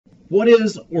What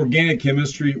is organic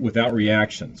chemistry without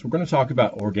reactions? We're going to talk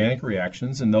about organic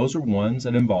reactions, and those are ones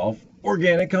that involve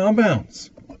organic compounds.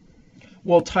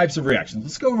 Well, types of reactions.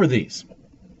 Let's go over these.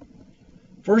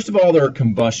 First of all, there are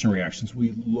combustion reactions.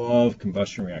 We love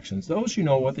combustion reactions. Those, you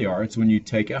know what they are. It's when you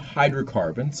take a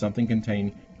hydrocarbon, something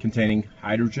containing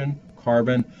hydrogen,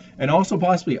 carbon, and also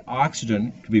possibly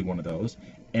oxygen, could be one of those,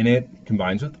 and it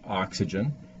combines with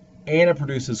oxygen, and it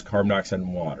produces carbon dioxide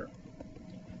and water.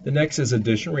 The next is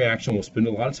addition reaction. We'll spend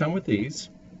a lot of time with these.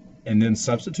 And then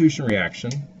substitution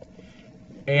reaction.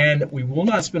 And we will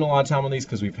not spend a lot of time on these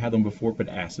because we've had them before, but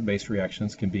acid-base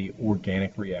reactions can be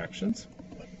organic reactions.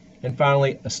 And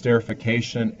finally,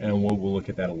 esterification, and we'll look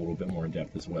at that a little bit more in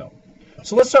depth as well.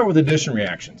 So let's start with addition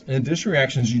reactions. In addition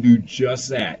reactions, you do just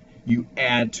that. You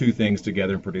add two things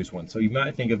together and produce one. So you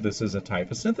might think of this as a type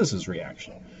of synthesis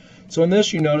reaction. So in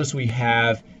this, you notice we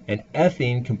have an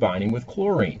ethene combining with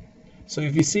chlorine. So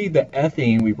if you see the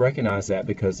ethene, we recognize that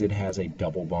because it has a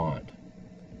double bond.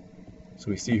 So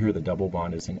we see here the double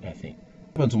bond is in ethene.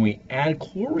 When we add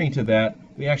chlorine to that,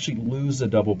 we actually lose the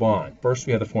double bond. First,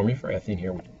 we have the formula for ethene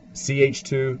here,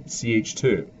 CH2,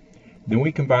 CH2. Then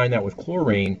we combine that with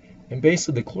chlorine, and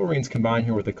basically the chlorines combine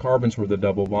here with the carbons where the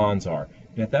double bonds are.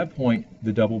 And at that point,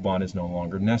 the double bond is no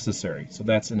longer necessary. So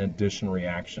that's an addition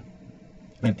reaction.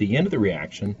 At the end of the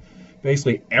reaction,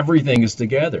 basically everything is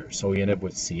together. So we end up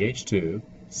with CH2,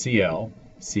 Cl,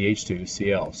 CH2,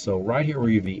 Cl. So right here where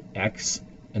you have the X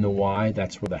and the Y,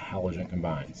 that's where the halogen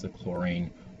combines, the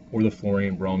chlorine or the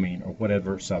fluorine, bromine, or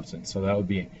whatever substance. So that would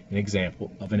be an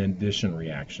example of an addition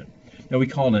reaction. Now we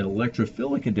call it an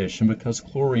electrophilic addition because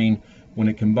chlorine, when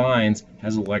it combines,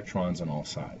 has electrons on all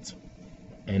sides.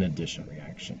 An addition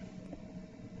reaction.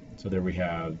 So there we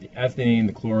have the ethene,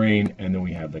 the chlorine, and then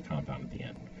we have the compound at the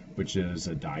end, which is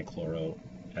a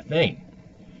dichloroethane.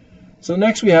 So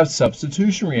next we have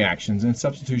substitution reactions, and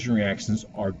substitution reactions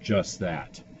are just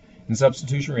that. In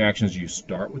substitution reactions, you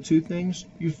start with two things,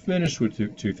 you finish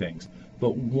with two things,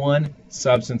 but one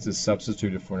substance is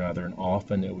substituted for another, and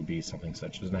often it would be something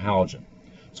such as a halogen.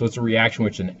 So it's a reaction in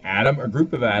which an atom or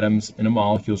group of atoms in a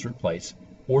molecule is replaced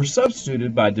or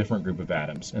substituted by a different group of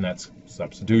atoms, and that's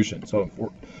substitution. So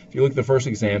if you look at the first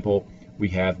example, we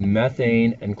have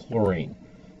methane and chlorine.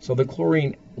 So the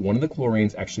chlorine, one of the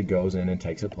chlorines actually goes in and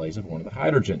takes the place of one of the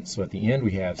hydrogens. So at the end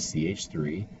we have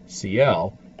CH3,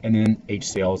 Cl, and then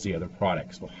HCl is the other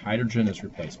product. So hydrogen is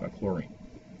replaced by chlorine.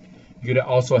 You could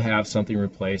also have something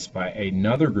replaced by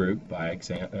another group. By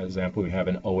example, we have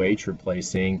an OH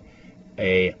replacing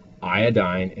a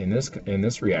iodine. In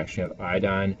this reaction, you have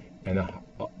iodine and the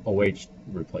OH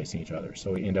replacing each other.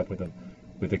 So we end up with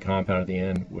a compound at the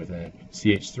end with a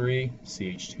CH3,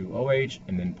 CH2OH,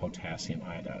 and then potassium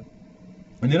iodide.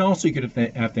 And then also you could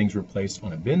have things replaced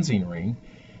on a benzene ring.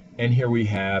 And here we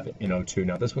have NO2.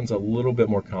 Now this one's a little bit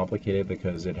more complicated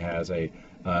because it has a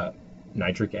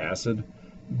nitric acid.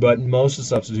 But most of the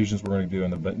substitutions we're going to do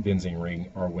in the benzene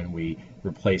ring are when we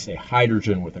replace a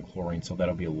hydrogen with a chlorine. So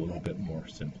that'll be a little bit more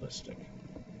simplistic.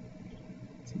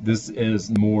 This is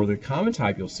more the common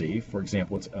type you'll see. For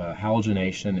example, it's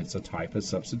halogenation. It's a type of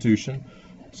substitution.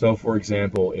 So for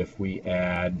example, if we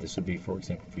add, this would be, for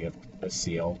example, if we have a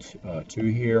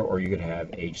Cl2 here, or you could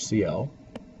have HCl.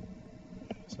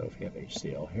 So if you have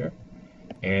HCl here.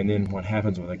 And then what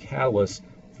happens with a catalyst,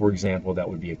 for example, that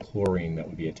would be a chlorine that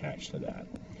would be attached to that.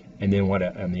 And then what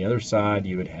on the other side,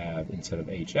 you would have, instead of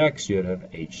HX, you would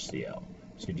have HCl.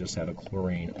 So you just have a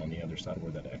chlorine on the other side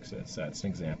where that X is. That's an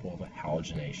example of a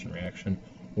halogenation reaction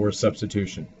or a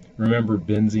substitution. Remember,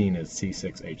 benzene is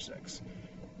C6H6.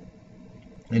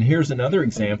 And here's another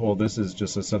example. This is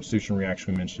just a substitution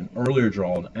reaction we mentioned earlier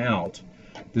drawn out.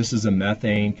 This is a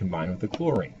methane combined with a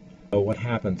chlorine. So what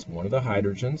happens? One of the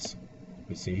hydrogens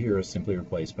we see here is simply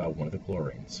replaced by one of the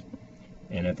chlorines.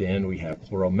 And at the end we have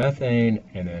chloromethane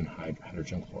and then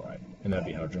hydrogen chloride. And that'd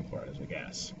be hydrogen chloride as a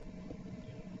gas.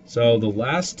 So the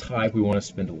last type we want to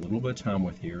spend a little bit of time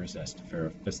with here is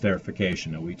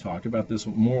esterification. Now we talked about this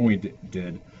more when we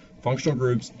did functional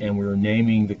groups, and we were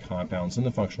naming the compounds in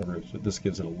the functional groups, but this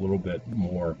gives it a little bit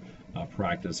more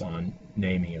practice on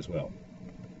naming as well.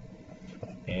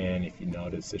 And if you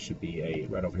notice, it should be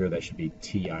right over here, that should be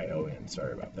TION.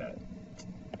 Sorry about that.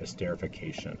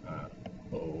 Esterification,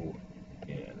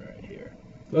 O-N right here.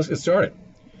 So let's get started.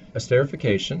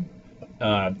 Esterification.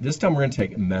 This time we're going to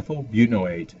take methyl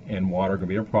butanoate and water are going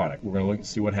to be our product. We're going to look and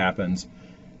see what happens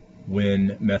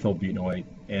when methyl butanoate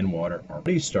and water are. What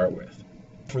do you start with?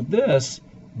 For this,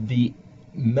 the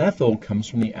methyl comes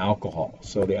from the alcohol.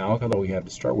 So the alcohol that we have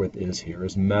to start with is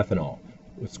methanol.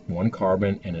 It's one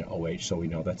carbon and an OH, so we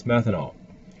know that's methanol.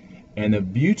 And the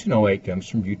butanoate comes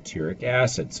from butyric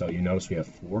acid. So you notice we have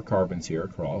 4 carbons here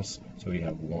across. So we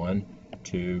have 1,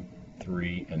 2,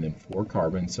 3, and then 4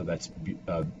 carbons. So that's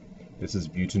this is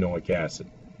butanoic acid.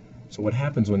 So what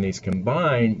happens when these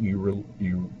combine,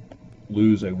 you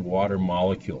lose a water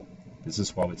molecule. This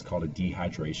is why it's called a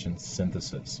dehydration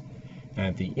synthesis. And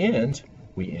at the end,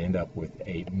 we end up with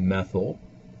a methyl,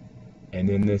 and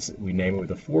then this we name it with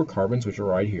the 4 carbons, which are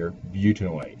right here,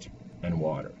 butanoate and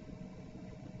water.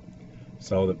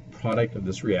 So the product of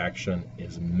this reaction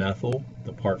is methyl,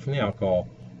 the part from the alcohol,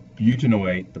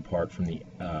 butanoate, the part from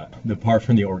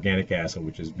the organic acid,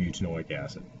 which is butanoic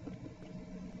acid.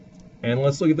 And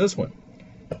let's look at this one.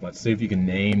 Let's see if you can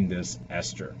name this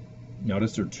ester.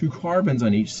 Notice there are 2 carbons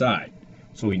on each side.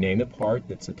 So we name the part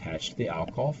that's attached to the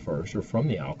alcohol first, or from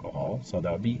the alcohol. So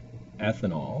that would be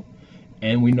ethanol.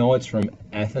 And we know it's from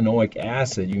ethanoic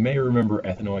acid. You may remember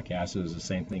ethanoic acid is the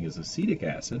same thing as acetic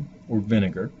acid or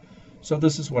vinegar. So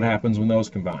this is what happens when those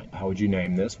combine. How would you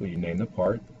name this? Well, you name the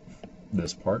part,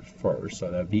 this part first.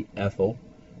 So that would be ethyl.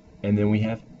 And then we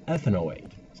have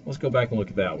ethanoate. So let's go back and look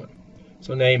at that one.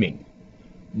 So naming.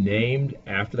 Named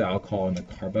after the alcohol and the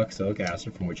carboxylic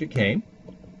acid from which it came.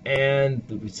 And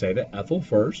we say the ethyl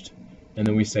first, and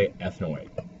then we say ethanoate.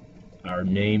 Our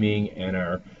naming and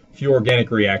our few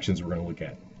organic reactions we're going to look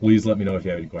at. Please let me know if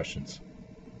you have any questions.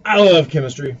 I love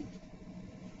chemistry.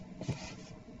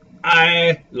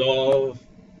 I love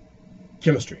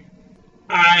chemistry.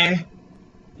 I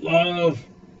love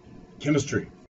chemistry.